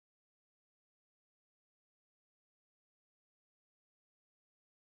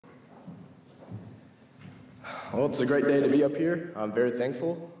Well, it's a great day to be up here. I'm very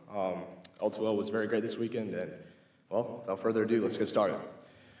thankful. L2L was very great this weekend, and, well, without further ado, let's get started.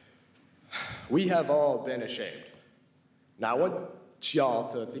 We have all been ashamed. Now, I want y'all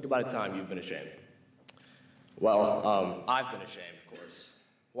to think about a time you've been ashamed. Well, I've been ashamed, of course.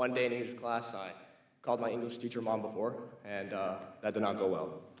 One day in English class, I called my English teacher mom before, and that did not go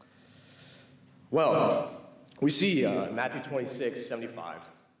well. Well, we see Matthew 26:75.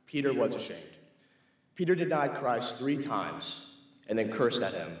 Peter was ashamed. Peter denied Christ 3 times and then cursed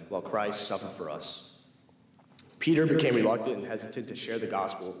at him while Christ suffered for us. Peter became reluctant and hesitant to share the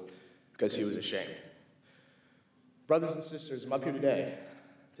gospel because he was ashamed. Brothers and sisters, I'm up here today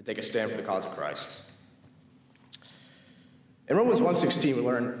to take a stand for the cause of Christ. In Romans 1:16, we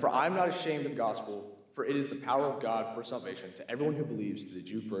learn, "For I am not ashamed of the gospel, for it is the power of God for salvation to everyone who believes, to the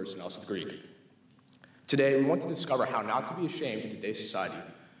Jew first and also the Greek." Today, we want to discover how not to be ashamed in today's society,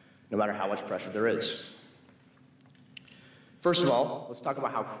 no matter how much pressure there is. First of all, let's talk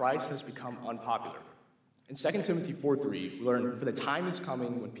about how Christ has become unpopular. In 2 Timothy 4:3, we learn, "For the time is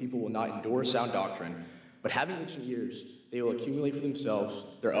coming when people will not endure sound doctrine, but having itching ears, they will accumulate for themselves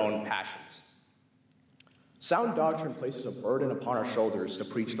their own passions." Sound doctrine places a burden upon our shoulders to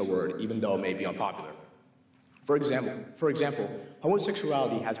preach the word, even though it may be unpopular. For example,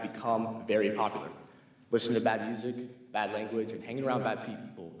 homosexuality has become very popular. Listening to bad music, bad language, and hanging around bad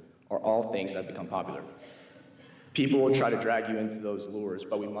people are all things that have become popular. People will try to drag you into those lures,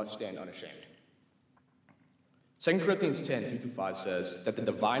 but we must stand unashamed. 2 Corinthians 10:3-5 says that the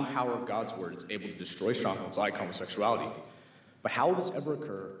divine power of God's word is able to destroy strongholds like homosexuality. But how will this ever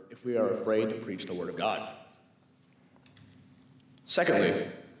occur if we are afraid to preach the word of God? Secondly,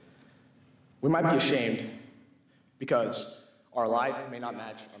 we might be ashamed because our life may not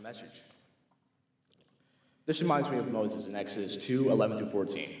match our message. This reminds me of Moses in Exodus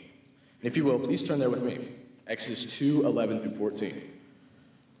 2:11-14. And if you will, please turn there with me. Exodus 2:11-14.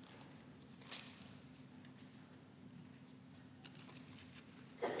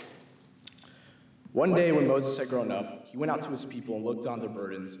 One day when Moses had grown up, he went out to his people and looked on their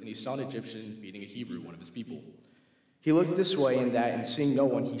burdens, and he saw an Egyptian beating a Hebrew, one of his people. He looked this way and that, and seeing no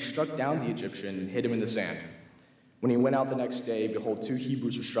one, he struck down the Egyptian and hid him in the sand. When he went out the next day, behold, 2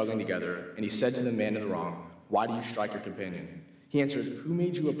 Hebrews were struggling together, and he said to the man in the wrong, "Why do you strike your companion?" He answered, "Who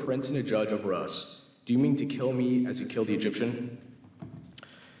made you a prince and a judge over us? Do you mean to kill me as you killed the Egyptian?"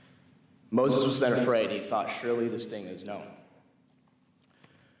 Moses was then afraid. He thought, surely this thing is known.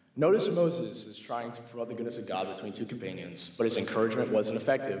 Notice Moses is trying to promote the goodness of God between 2 companions, but his encouragement wasn't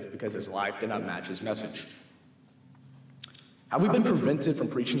effective because his life did not match his message. Have we been prevented from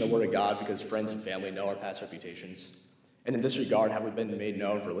preaching the word of God because friends and family know our past reputations? And in this regard, have we been made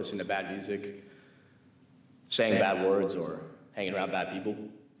known for listening to bad music, saying bad words, or hanging around bad people?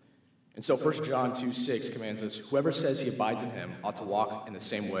 And so 1 John 2:6 commands us, "Whoever says he abides in him ought to walk in the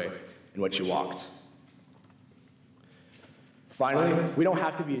same way in which he walked." Finally, we don't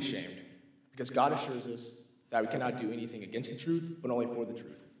have to be ashamed because God assures us that we cannot do anything against the truth, but only for the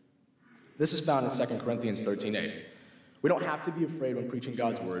truth. This is found in 2 Corinthians 13:8. We don't have to be afraid when preaching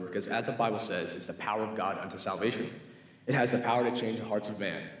God's word because, as the Bible says, it's the power of God unto salvation. It has the power to change the hearts of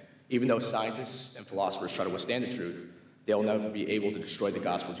man. Even though scientists and philosophers try to withstand the truth, they will never be able to destroy the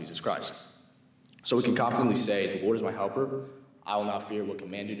gospel of Jesus Christ. So we can confidently say, "The Lord is my helper. I will not fear what can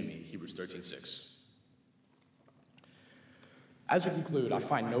man do to me." Hebrews 13:6. As we conclude, I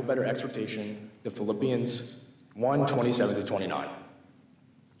find no better exhortation than Philippians 1:27-29.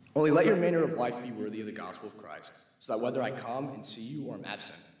 "Only let your manner of life be worthy of the gospel of Christ, so that whether I come and see you or am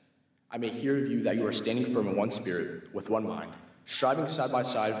absent, I may hear of you that you are standing firm in one spirit, with one mind, striving side by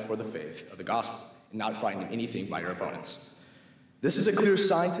side for the faith of the gospel, and not finding anything by your opponents. This is a clear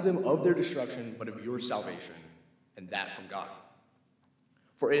sign to them of their destruction, but of your salvation, and that from God.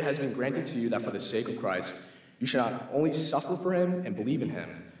 For it has been granted to you that for the sake of Christ, you should not only suffer for him and believe in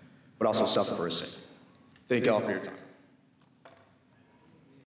him, but also suffer for his sake." Thank you all for your time.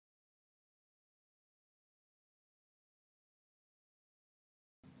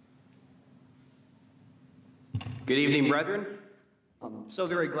 Good evening, brethren. I'm so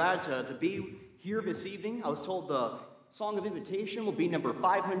very glad to be here this evening. I was told the song of invitation will be number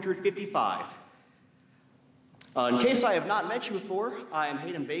 555. In case I have not met you before, I am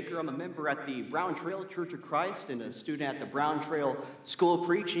Hayden Baker. I'm a member at the Brown Trail Church of Christ and a student at the Brown Trail School of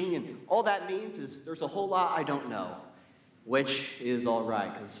Preaching. And all that means is there's a whole lot I don't know, which is all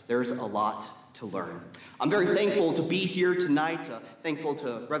right, because there's a lot to learn. I'm very thankful to be here tonight, thankful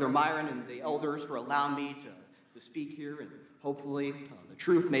to Brother Myron and the elders for allowing me to speak here, and hopefully the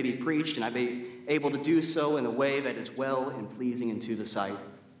truth may be preached, and I may be able to do so in a way that is well and pleasing into the sight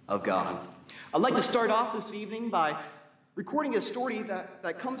of God. I'd like to start off this evening by recording a story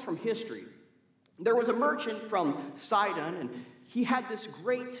that comes from history. There was a merchant from Sidon, and he had this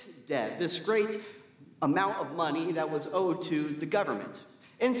great debt, this great amount of money that was owed to the government.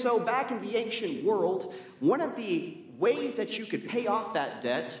 And so back in the ancient world, one of the ways that you could pay off that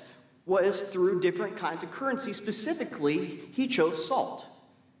debt was through different kinds of currency. Specifically, he chose salt,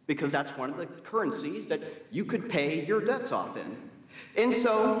 because that's one of the currencies that you could pay your debts off in. And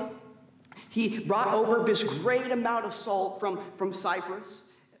so he brought over this great amount of salt from Cyprus.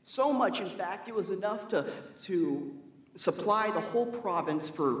 So much, in fact, it was enough to supply the whole province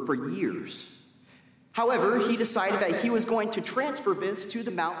for years. However, he decided that he was going to transfer this to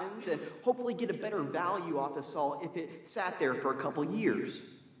the mountains and hopefully get a better value off the salt if it sat there for a couple years.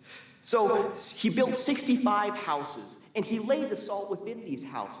 So he built 65 houses, and he laid the salt within these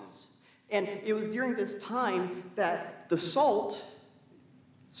houses. And it was during this time that the salt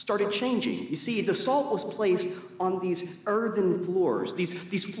started changing. You see, the salt was placed on these earthen floors,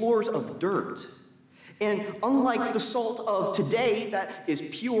 these floors of dirt. And unlike the salt of today that is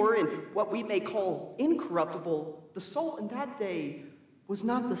pure and what we may call incorruptible, the salt in that day was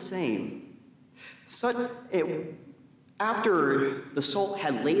not the same. After the salt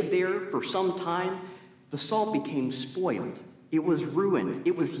had laid there for some time, the salt became spoiled. It was ruined.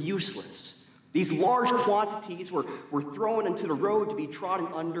 It was useless. These large quantities were thrown into the road to be trodden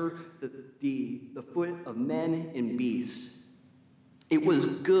under the foot of men and beasts. It was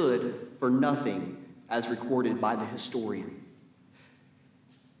good for nothing, as recorded by the historian.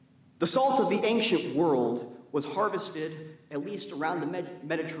 The salt of the ancient world was harvested at least around the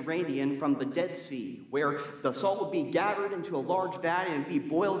Mediterranean from the Dead Sea, where the salt would be gathered into a large vat and be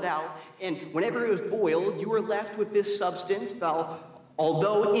boiled out. And whenever it was boiled, you were left with this substance that,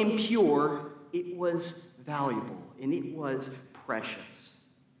 although impure, it was valuable and it was precious.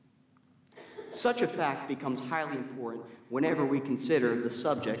 Such a fact becomes highly important whenever we consider the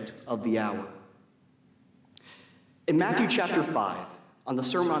subject of the hour. In Matthew chapter 5, on the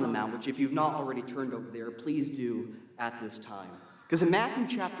Sermon on the Mount, which if you've not already turned over there, please do at this time. Because in Matthew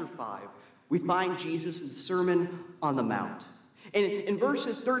chapter 5, we find Jesus in the Sermon on the Mount. And in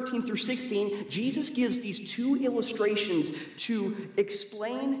verses 13 through 16, Jesus gives these two illustrations to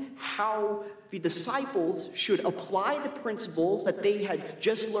explain how the disciples should apply the principles that they had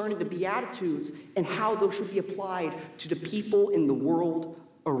just learned in the Beatitudes and how those should be applied to the people in the world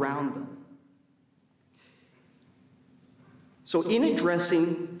around them. So in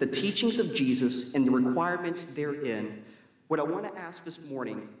addressing the teachings of Jesus and the requirements therein, what I want to ask this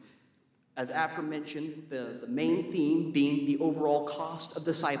morning, as aforementioned, the main theme being the overall cost of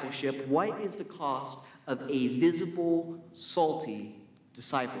discipleship, what is the cost of a visible, salty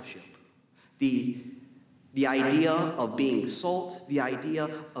discipleship? The idea of being salt, the idea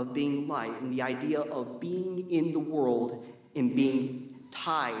of being light, and the idea of being in the world and being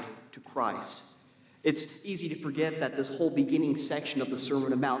tied to Christ. It's easy to forget that this whole beginning section of the Sermon on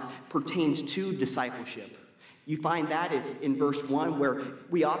the Mount pertains to discipleship. You find that in verse 1, where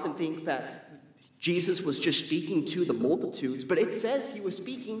we often think that Jesus was just speaking to the multitudes, but it says he was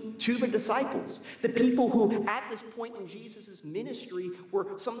speaking to the disciples, the people who at this point in Jesus' ministry were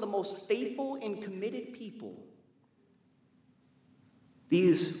some of the most faithful and committed people.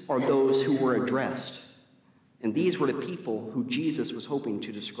 These are those who were addressed, and these were the people who Jesus was hoping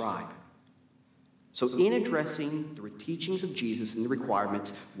to describe. So in addressing the teachings of Jesus and the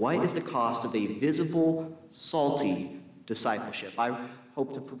requirements, what is the cost of a visible, salty discipleship? I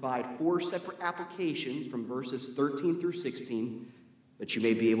hope to provide 4 separate applications from verses 13 through 16 that you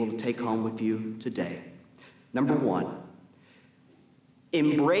may be able to take home with you today. Number 1,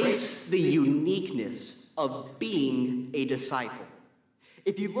 embrace the uniqueness of being a disciple.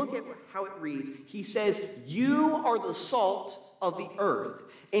 If you look at how it reads, he says, you are the salt of the earth.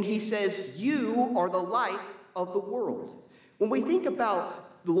 And he says, you are the light of the world. When we think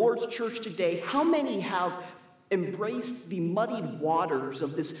about the Lord's church today, how many have embraced the muddied waters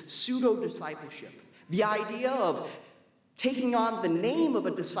of this pseudo-discipleship? The idea of taking on the name of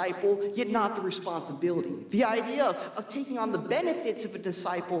a disciple, yet not the responsibility. The idea of taking on the benefits of a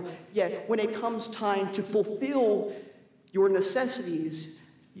disciple, yet when it comes time to fulfill your necessities,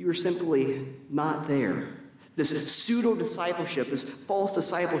 you are simply not there. This pseudo-discipleship, this false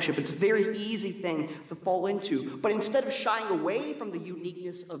discipleship, it's a very easy thing to fall into. But instead of shying away from the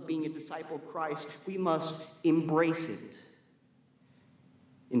uniqueness of being a disciple of Christ, we must embrace it.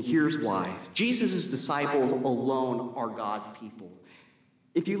 And here's why. Jesus' disciples alone are God's people.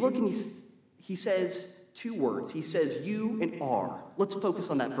 If you look and he says 2 words. He says you and are. Let's focus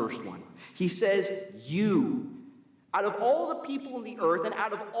on that first one. He says you. Out of all the people in the earth and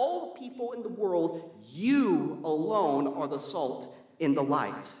out of all the people in the world, you alone are the salt and the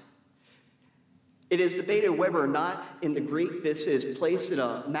light. It is debated whether or not in the Greek this is placed in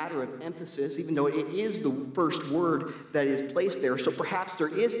a matter of emphasis, even though it is the first word that is placed there. So perhaps there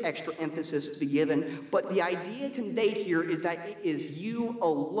is extra emphasis to be given. But the idea conveyed here is that it is you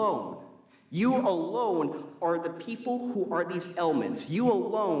alone. You alone are the people who are these elements. You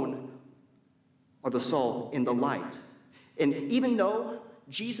alone are the salt and the light. And even though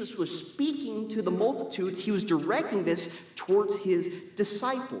Jesus was speaking to the multitudes, he was directing this towards his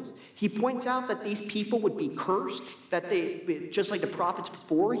disciples. He points out that these people would be cursed, that they, just like the prophets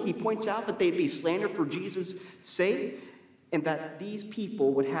before, he points out that they'd be slandered for Jesus' sake, and that these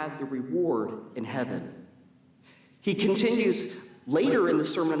people would have the reward in heaven. He continues later in the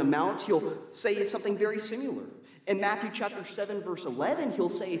Sermon on the Mount, he'll say something very similar. In Matthew chapter 7, verse 11, he'll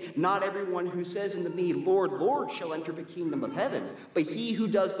say, "Not everyone who says unto me, Lord, Lord, shall enter the kingdom of heaven, but he who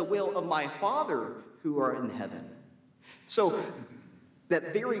does the will of my Father who are in heaven." So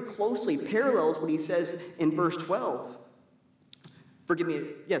that very closely parallels what he says in verse 12.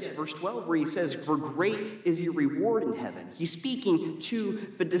 Verse 12, where he says, "For great is your reward in heaven." He's speaking to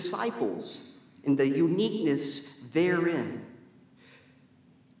the disciples and the uniqueness therein.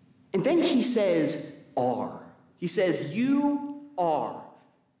 And then he says, "are." He says, "You are."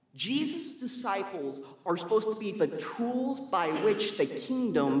 Jesus' disciples are supposed to be the tools by which the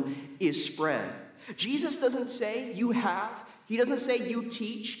kingdom is spread. Jesus doesn't say you have. He doesn't say you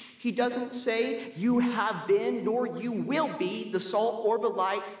teach. He doesn't say you have been, nor you will be the salt or the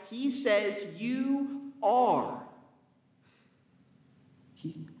light. He says you are.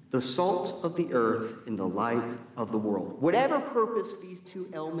 The salt of the earth and the light of the world. Whatever purpose these two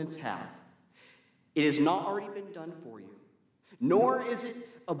elements have, it has not already been done for you, nor is it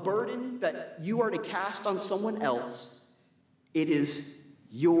a burden that you are to cast on someone else. It is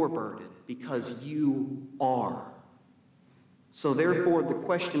your burden because you are. So therefore, the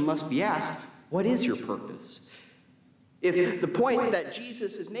question must be asked, what is your purpose? If the point that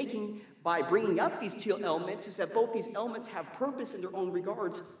Jesus is making by bringing up these two elements is that both these elements have purpose in their own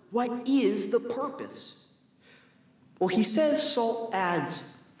regards, what is the purpose? Well, he says salt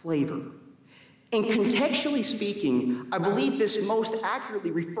adds flavor. And contextually speaking, I believe this most accurately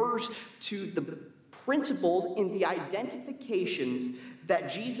refers to the principles in the identifications that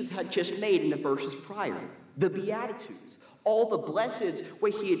Jesus had just made in the verses prior. The Beatitudes, all the blesseds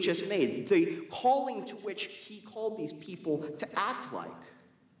what he had just made, the calling to which he called these people to act like.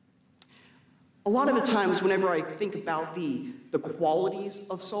 A lot of the times whenever I think about the qualities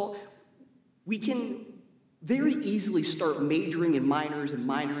of salt, we can very easily start majoring in minors and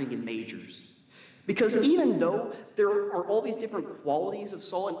minoring in majors. Because even though there are all these different qualities of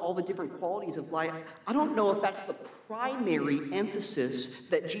salt and all the different qualities of light, I don't know if that's the primary emphasis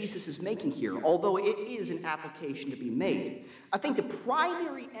that Jesus is making here, although it is an application to be made. I think the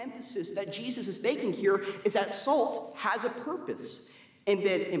primary emphasis that Jesus is making here is that salt has a purpose. And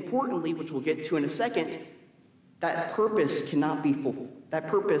then importantly, which we'll get to in a second, that purpose cannot be fulfilled. That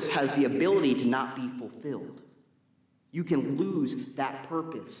purpose has the ability to not be fulfilled. You can lose that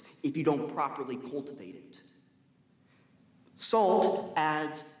purpose if you don't properly cultivate it. Salt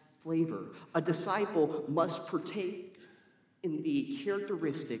adds flavor. A disciple must partake in the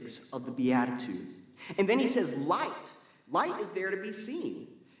characteristics of the Beatitudes. And then he says light. Light is there to be seen.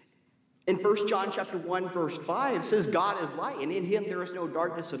 In 1 John chapter 1, verse 5, it says God is light, and in him there is no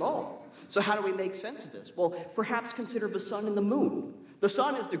darkness at all. So how do we make sense of this? Well, perhaps consider the sun and the moon. The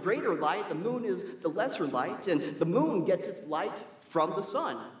sun is the greater light, the moon is the lesser light, and the moon gets its light from the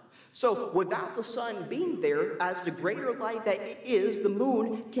sun. So without the sun being there as the greater light that it is, the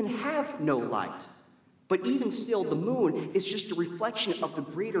moon can have no light. But even still, the moon is just a reflection of the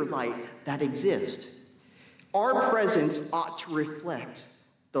greater light that exists. Our presence ought to reflect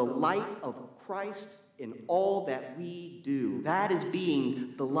the light of Christ in all that we do. That is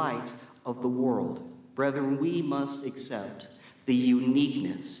being the light of the world. Brethren, we must accept the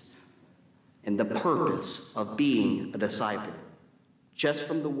uniqueness and the purpose of being a disciple, just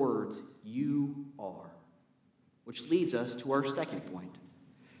from the words, you are. Which leads us to our second point.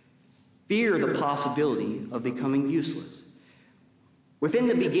 Fear the possibility of becoming useless. Within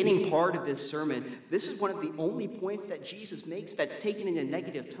the beginning part of this sermon, this is one of the only points that Jesus makes that's taken in a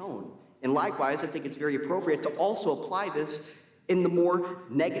negative tone. And likewise, I think it's very appropriate to also apply this in the more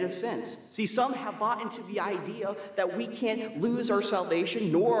negative sense. See, some have bought into the idea that we can't lose our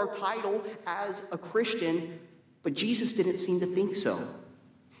salvation nor our title as a Christian, but Jesus didn't seem to think so.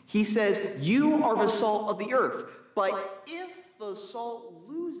 He says, you are the salt of the earth, but if the salt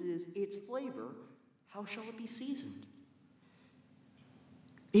loses its flavor, how shall it be seasoned?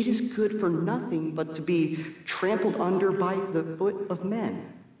 It is good for nothing but to be trampled under by the foot of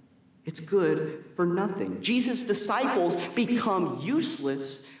men. It's good for nothing. Jesus' disciples become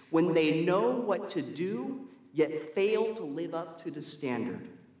useless when they know what to do, yet fail to live up to the standard.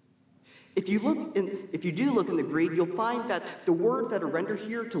 If you do look in the Greek, you'll find that the words that are rendered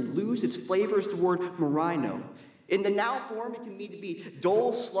here to lose its flavor is the word marino. In the noun form, it can mean to be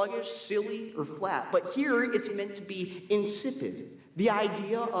dull, sluggish, silly, or flat. But here, it's meant to be insipid, the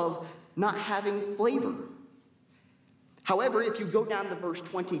idea of not having flavor. However, if you go down to verse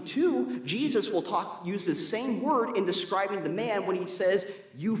 22, Jesus will use this same word in describing the man when he says,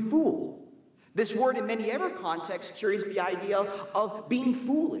 "You fool." This word in many other contexts carries the idea of being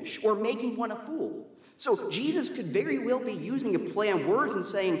foolish or making one a fool. So Jesus could very well be using a play on words and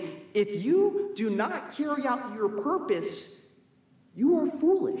saying, if you do not carry out your purpose, you are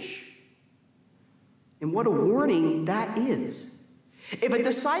foolish. And what a warning that is. If a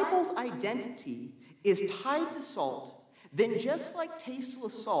disciple's identity is tied to salt, then just like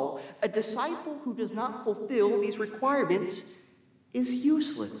tasteless salt, a disciple who does not fulfill these requirements is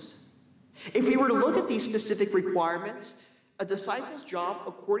useless. If we were to look at these specific requirements, a disciple's job,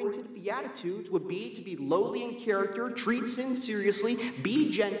 according to the Beatitudes, would be to be lowly in character, treat sin seriously, be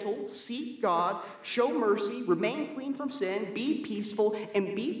gentle, seek God, show mercy, remain clean from sin, be peaceful,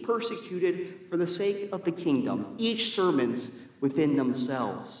 and be persecuted for the sake of the kingdom. Each sermons within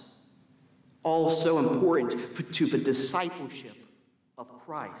themselves. All so important to the discipleship of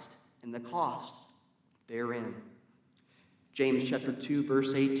Christ and the cost therein. James chapter 2,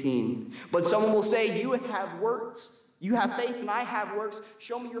 verse 18. But someone will say, you have works, you have faith, and I have works.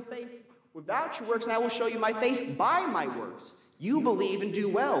 Show me your faith without your works, and I will show you my faith by my works. You believe and do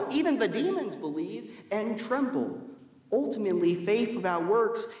well. Even the demons believe and tremble. Ultimately, faith without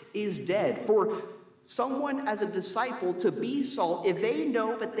works is dead. For someone as a disciple to be salt, if they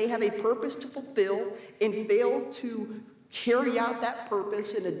know that they have a purpose to fulfill and fail to carry out that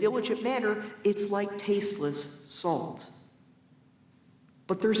purpose in a diligent manner, it's like tasteless salt.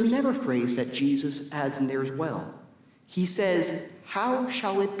 But there's another phrase that Jesus adds in there as well. He says, how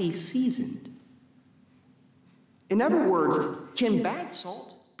shall it be seasoned? In other words, can bad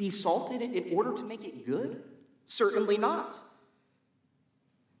salt be salted in order to make it good? Certainly not.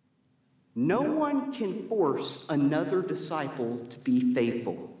 No one can force another disciple to be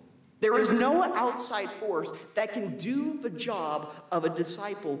faithful. There is no outside force that can do the job of a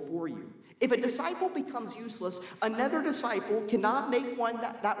disciple for you. If a disciple becomes useless, another disciple cannot make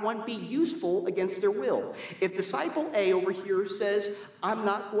that one be useful against their will. If disciple A over here says, I'm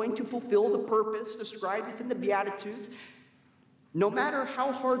not going to fulfill the purpose described within the Beatitudes, no matter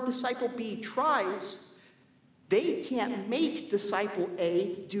how hard disciple B tries, they can't make disciple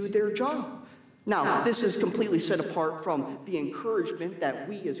A do their job. Now, this is completely set apart from the encouragement that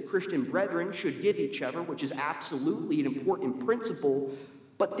we as Christian brethren should give each other, which is absolutely an important principle.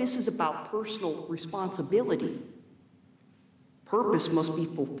 But this is about personal responsibility. Purpose must be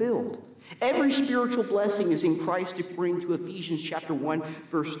fulfilled. Every spiritual blessing is in Christ according to Ephesians chapter 1,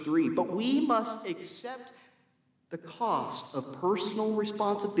 verse 3. But we must accept the cost of personal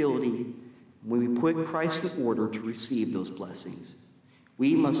responsibility when we put Christ in order to receive those blessings.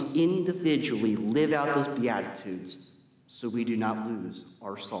 We must individually live out those Beatitudes so we do not lose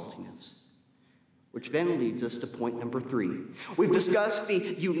our saltiness. Which then leads us to point number 3. We've discussed the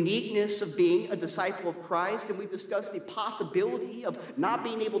uniqueness of being a disciple of Christ, and we've discussed the possibility of not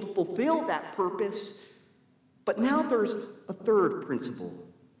being able to fulfill that purpose. But now there's a third principle.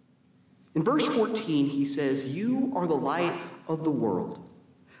 In verse 14, he says, you are the light of the world.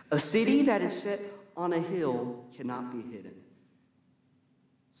 A city that is set on a hill cannot be hidden.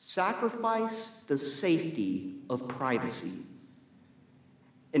 Sacrifice the safety of privacy.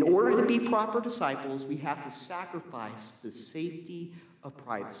 In order to be proper disciples, we have to sacrifice the safety of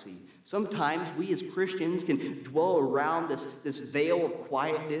privacy. Sometimes we as Christians can dwell around this veil of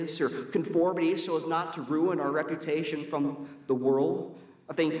quietness or conformity so as not to ruin our reputation from the world.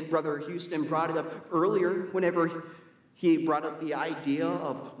 I think Brother Houston brought it up earlier whenever he brought up the idea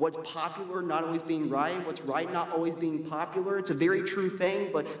of what's popular not always being right, what's right not always being popular. It's a very true thing,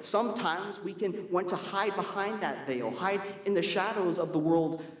 but sometimes we can want to hide behind that veil, hide in the shadows of the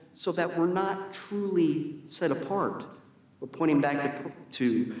world so that we're not truly set apart. We're pointing back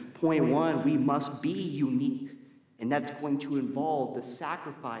to point 1, we must be unique, and that's going to involve the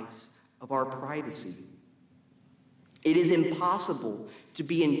sacrifice of our privacy. It is impossible to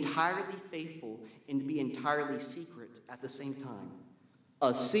be entirely faithful and to be entirely secret at the same time.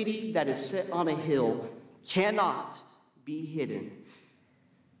 A city that is set on a hill cannot be hidden.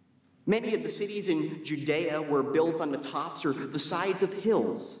 Many of the cities in Judea were built on the tops or the sides of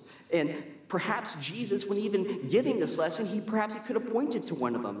hills. And perhaps Jesus, when even giving this lesson, he could have pointed to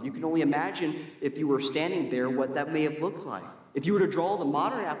one of them. You can only imagine if you were standing there what that may have looked like. If you were to draw the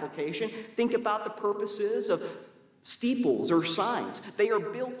modern application, think about the purposes of steeples or signs. They are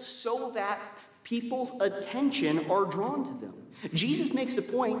built so that people's attention are drawn to them. Jesus makes the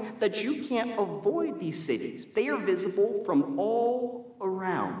point that you can't avoid these cities. They are visible from all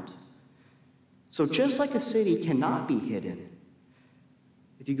around. So just like a city cannot be hidden,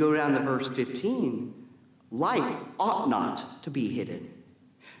 if you go down to verse 15, light ought not to be hidden.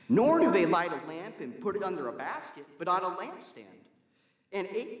 Nor do they light a lamp and put it under a basket, but on a lampstand. And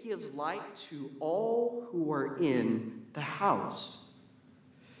it gives light to all who are in the house.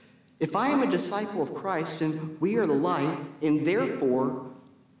 If I am a disciple of Christ, then we are the light, and therefore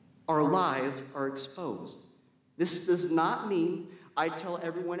our lives are exposed. This does not mean I tell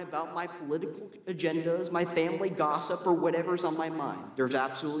everyone about my political agendas, my family gossip, or whatever's on my mind. There's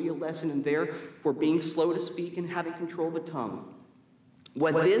absolutely a lesson in there for being slow to speak and having control of the tongue.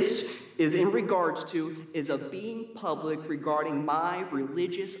 What this is in regards to is a being public regarding my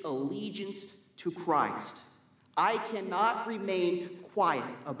religious allegiance to Christ. I cannot remain quiet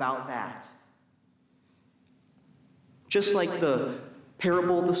about that. Just like the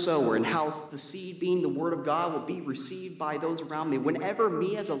parable of the sower and how the seed being the word of God will be received by those around me. Whenever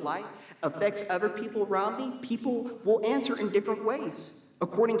me as a light affects other people around me, people will answer in different ways.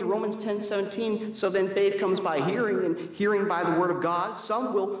 According to Romans 10:17, so then faith comes by hearing, and hearing by the word of God.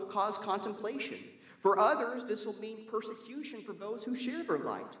 Some will cause contemplation. For others, this will mean persecution for those who share their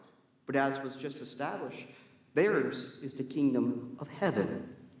light. But as was just established, theirs is the kingdom of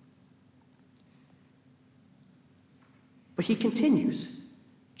heaven. But he continues.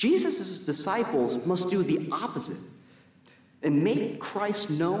 Jesus' disciples must do the opposite and make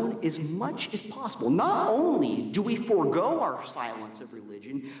Christ known as much as possible. Not only do we forego our silence of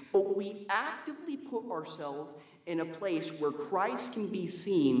religion, but we actively put ourselves in a place where Christ can be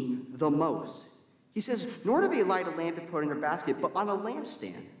seen the most. He says, nor do they light a lamp and put it in a basket, but on a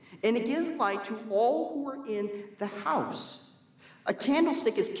lampstand. And it gives light to all who are in the house. A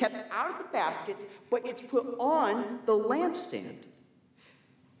candlestick is kept out of the basket, but it's put on the lampstand.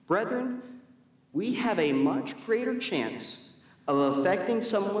 Brethren, we have a much greater chance of affecting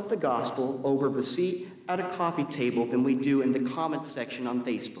someone with the gospel over the seat at a coffee table than we do in the comments section on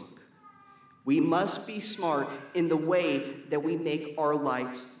Facebook. We must be smart in the way that we make our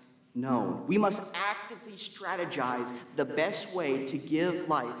lights known. We must actively strategize the best way to give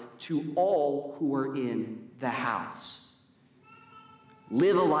light to all who are in the house.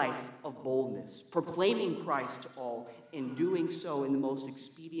 Live a life of boldness, proclaiming Christ to all, and doing so in the most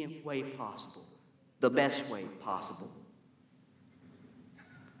expedient way possible, the best way possible.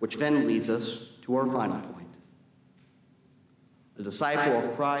 Which then leads us to our final point. A disciple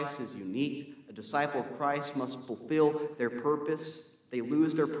of Christ is unique. A disciple of Christ must fulfill their purpose. They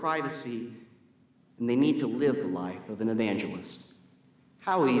lose their privacy, and they need to live the life of an evangelist.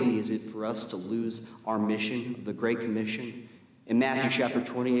 How easy is it for us to lose our mission of the Great Commission? In Matthew chapter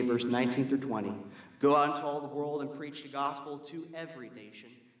 28, verse 19 through 20, go out into all the world and preach the gospel to every nation,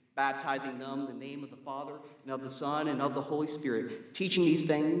 baptizing them in the name of the Father and of the Son and of the Holy Spirit, teaching these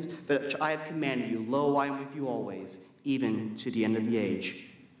things that I have commanded you. Lo, I am with you always, even to the end of the age.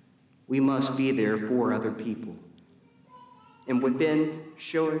 We must be there for other people. And within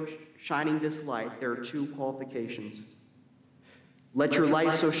shining this light, there are two qualifications. Let your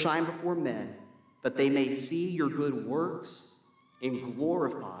light so shine before men that they may see your good works and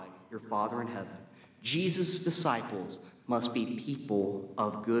glorify your Father in heaven. Jesus' disciples must be people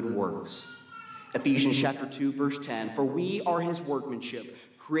of good works. Ephesians chapter 2, verse 10, for we are his workmanship,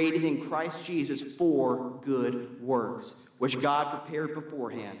 created in Christ Jesus for good works, which God prepared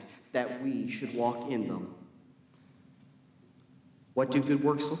beforehand that we should walk in them. What do good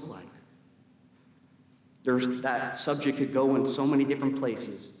works look like? That subject could go in so many different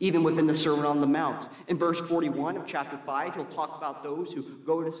places, even within the Sermon on the Mount. In verse 41 of chapter 5, he'll talk about those who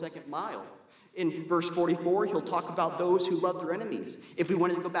go the second mile. In verse 44, he'll talk about those who love their enemies. If we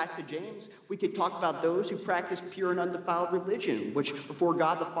wanted to go back to James, we could talk about those who practice pure and undefiled religion, which before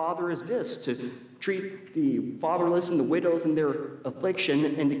God the Father is this, to treat the fatherless and the widows in their affliction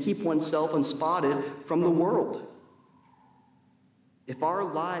and to keep oneself unspotted from the world. If our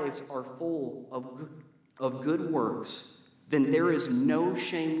lives are full of good works, then there is no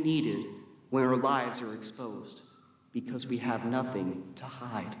shame needed when our lives are exposed, because we have nothing to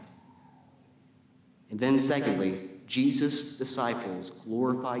hide. And then secondly, Jesus' disciples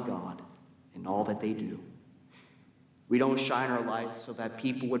glorify God in all that they do. We don't shine our light so that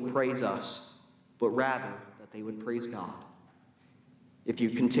people would praise us, but rather that they would praise God. If you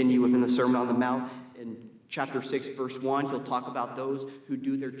continue within the Sermon on the Mount, in chapter 6, verse 1, he'll talk about those who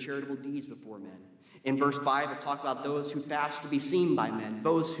do their charitable deeds before men. In verse 5, he'll talk about those who fast to be seen by men,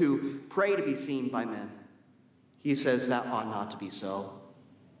 those who pray to be seen by men. He says that ought not to be so.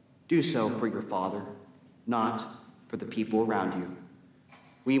 Do so for your Father, not for the people around you.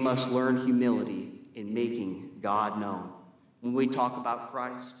 We must learn humility in making God known. When we talk about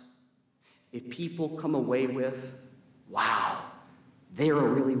Christ, if people come away with, wow, they're a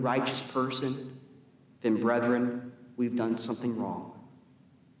really righteous person, then brethren, we've done something wrong.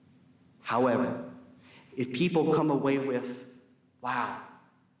 However, if people come away with, wow,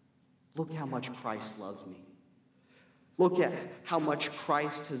 look how much Christ loves me. Look at how much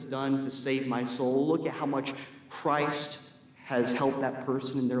Christ has done to save my soul. Look at how much Christ has helped that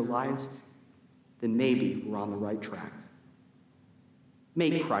person in their lives. Then maybe we're on the right track.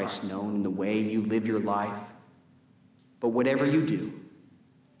 Make Christ known in the way you live your life. But whatever you do,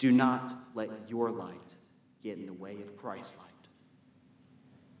 do not let your light get in the way of Christ's light.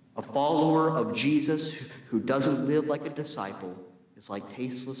 A follower of Jesus who doesn't live like a disciple is like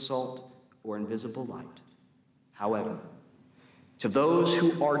tasteless salt or invisible light. However, to those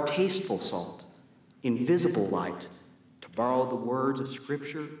who are tasteful salt, invisible light, to borrow the words of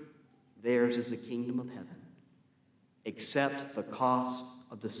Scripture, theirs is the kingdom of heaven. Accept the cost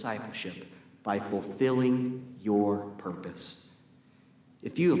of discipleship by fulfilling your purpose.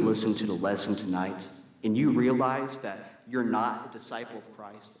 If you have listened to the lesson tonight and you realize that you're not a disciple of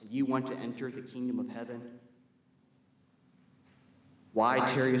Christ and you want to enter the kingdom of heaven, why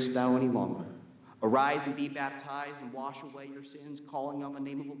tarriest thou any longer? Arise and be baptized and wash away your sins, calling on the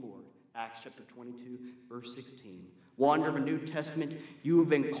name of the Lord. Acts chapter 22, verse 16. Wonder of a New Testament, you have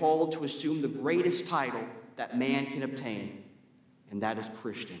been called to assume the greatest title that man can obtain, and that is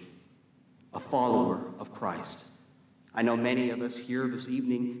Christian, a follower of Christ. I know many of us here this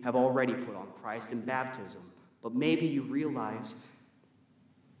evening have already put on Christ in baptism, but maybe you realize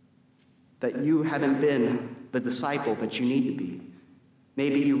that you haven't been the disciple that you need to be.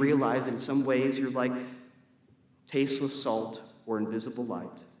 Maybe you realize in some ways you're like tasteless salt or invisible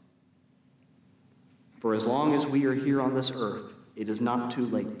light. For as long as we are here on this earth, it is not too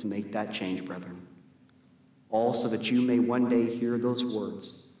late to make that change, brethren. All so that you may one day hear those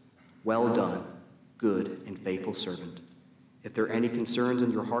words, well done, good and faithful servant. If there are any concerns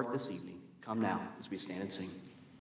in your heart this evening, come now as we stand and sing.